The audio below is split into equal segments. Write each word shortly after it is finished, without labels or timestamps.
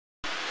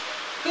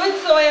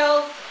good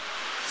soils,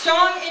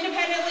 strong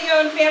independently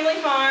owned family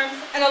farms,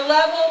 and a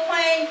level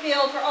playing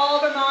field for all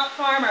Vermont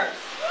farmers.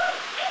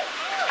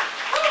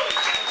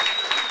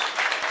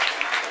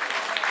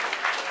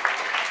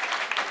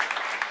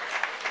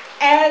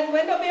 As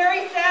Wendell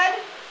Berry said,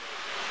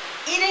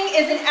 eating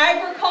is an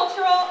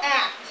agricultural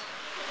act,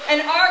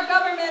 and our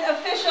government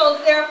officials,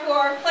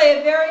 therefore, play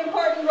a very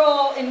important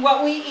role in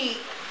what we eat.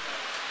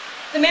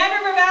 The Mad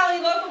River Valley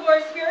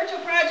Localvores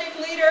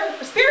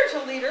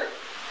spiritual leader,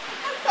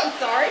 I'm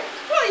sorry,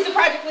 well, he's a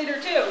project leader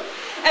too,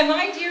 and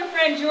my dear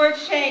friend George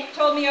Shank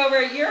told me over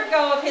a year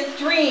ago of his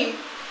dream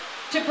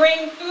to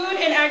bring food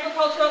and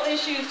agricultural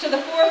issues to the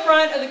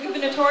forefront of the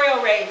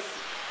gubernatorial race.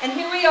 And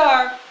here we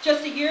are,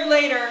 just a year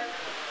later,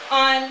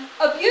 on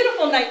a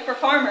beautiful night for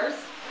farmers,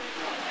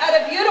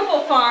 at a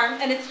beautiful farm,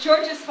 and it's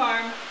George's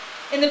farm,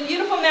 in the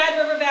beautiful Mad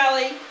River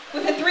Valley,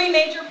 with the three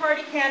major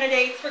party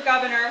candidates for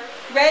governor,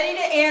 ready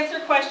to answer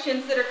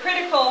questions that are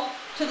critical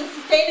to the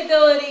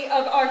sustainability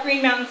of our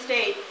Green Mountain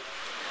State.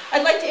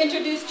 I'd like to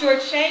introduce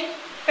George Shank,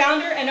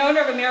 founder and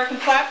owner of American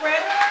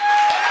Flatbread.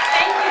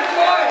 Thank you,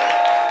 George.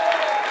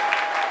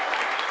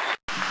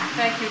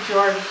 Thank you,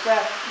 George.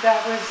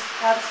 That was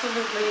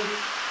absolutely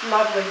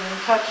lovely and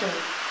touching.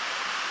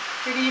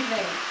 Good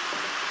evening.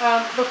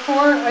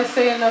 Before I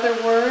say another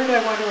word,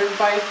 I want to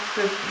invite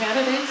the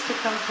candidates to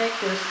come take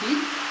their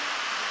seats.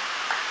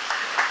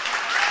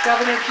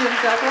 Governor Jim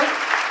Douglas,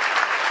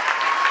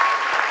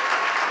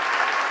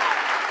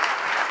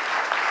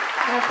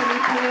 Anthony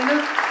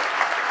Palina,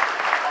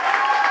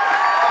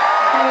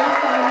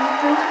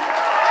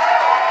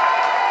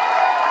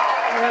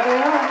 there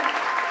they are.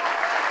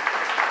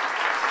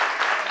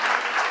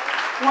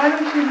 Why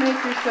don't you make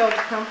yourselves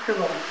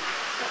comfortable?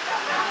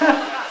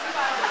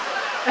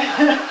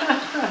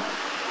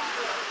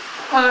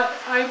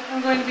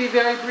 I'm going to be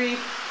very brief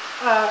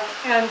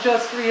and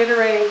just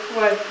reiterate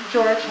what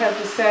George had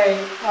to say.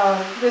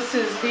 This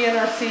is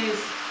VNRC's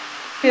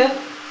 5th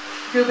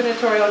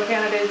gubernatorial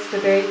candidates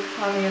debate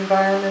on the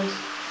environment,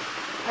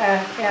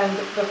 and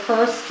the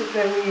first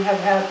that we have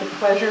had the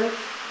pleasure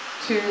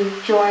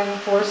to join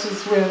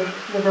forces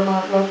with the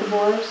Vermont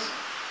Localvores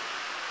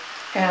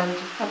and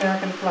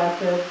American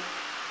Flatbread.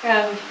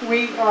 And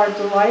we are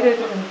delighted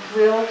and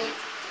thrilled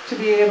to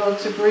be able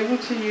to bring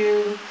to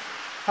you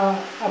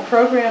a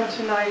program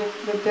tonight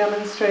that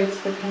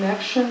demonstrates the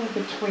connection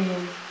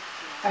between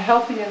a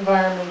healthy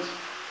environment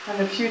and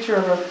the future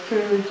of our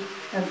food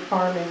and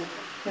farming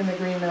in the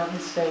Green Mountain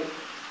State.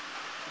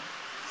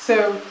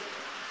 So,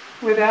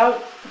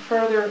 without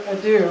further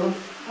ado,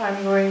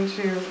 I'm going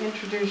to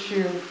introduce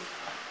you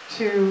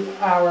to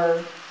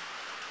our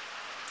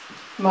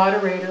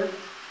moderator,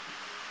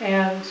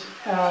 and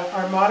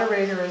our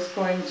moderator is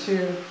going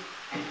to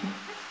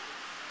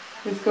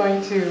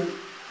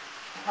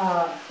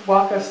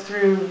walk us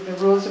through the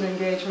rules of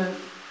engagement.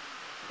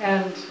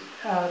 And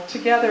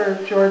together,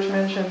 George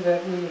mentioned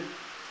that we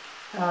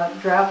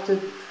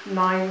drafted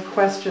 9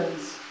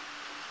 questions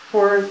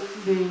for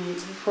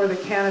the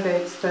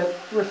candidates that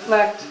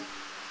reflect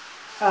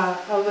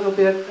a little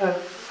bit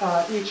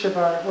of each of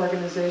our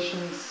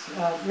organization's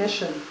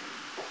mission.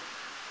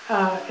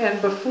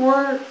 And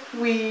before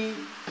we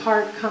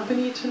part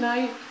company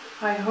tonight,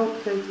 I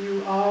hope that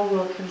you all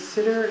will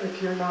consider,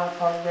 if you're not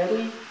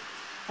already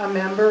a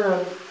member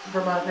of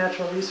Vermont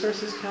Natural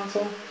Resources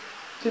Council,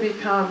 to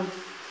become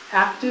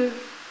active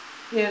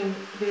in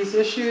these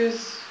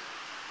issues,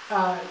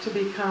 to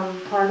become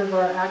part of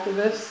our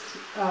activist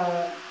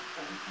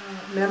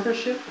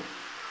membership,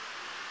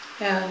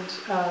 and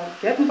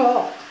get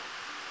involved.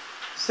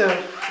 So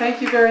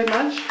thank you very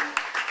much.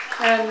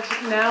 And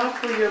now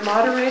for your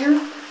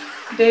moderator,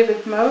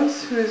 David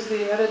Moats, who is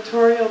the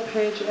editorial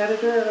page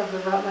editor of the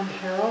Rutland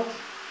Herald,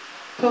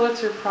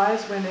 Pulitzer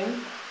Prize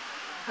winning,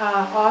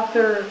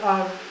 author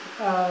of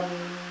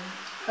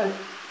A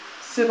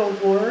Civil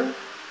War,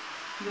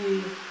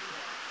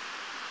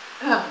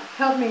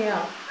 help me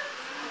out,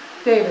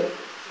 David.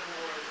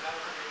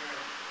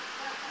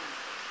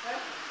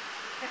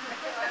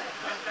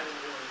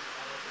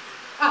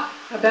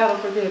 A Battle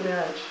for Gay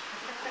Marriage.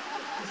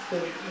 That's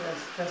the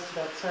rest of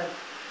that, sorry.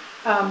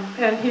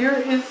 And here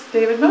is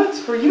David Moats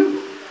for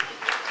you.